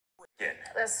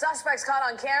The suspects caught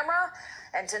on camera,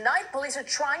 and tonight police are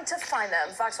trying to find them.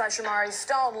 Fox 5 Shamari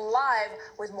Stone live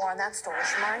with more on that story.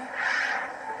 Shamari?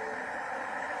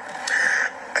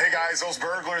 Hey guys, those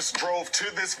burglars drove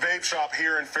to this vape shop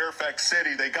here in Fairfax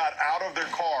City. They got out of their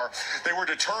car. They were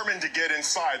determined to get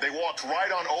inside. They walked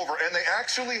right on over, and they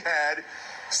actually had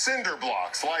cinder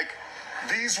blocks like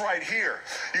these right here.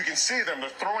 You can see them. They're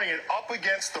throwing it up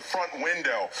against the front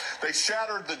window. They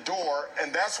shattered the door,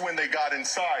 and that's when they got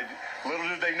inside. Little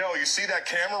did they know. You see that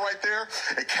camera right there?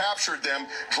 It captured them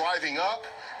driving up,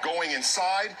 going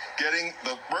inside, getting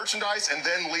the merchandise, and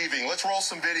then leaving. Let's roll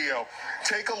some video.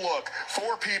 Take a look.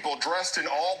 4 people dressed in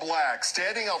all black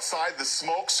standing outside the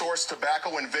Smoke Source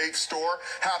Tobacco and Vape store,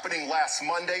 happening last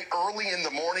Monday early in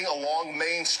the morning along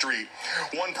Main Street.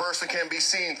 One person can be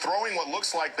seen throwing what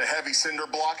looks like the heavy cinder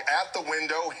block at the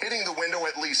window, hitting the window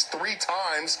at least 3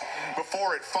 times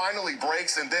before it finally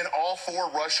breaks, and then all 4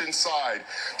 rush inside.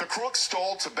 The crooks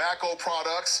stole tobacco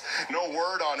products. No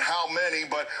word on how many,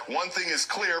 but one thing is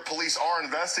clear. Police are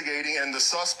investigating, and the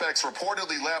suspects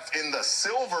reportedly left in the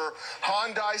silver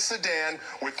Hyundai sedan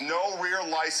with no rear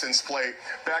license plate.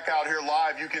 Back out here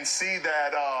live, you can see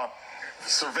that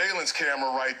surveillance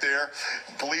camera right there.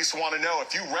 Police want to know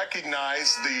if you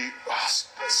recognize the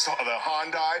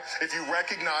Hyundai, if you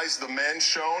recognize the men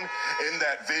shown in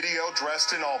that video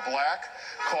dressed in all black,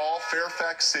 call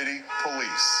Fairfax City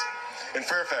Police. In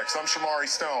Fairfax, I'm Shamari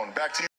Stone. Back to you.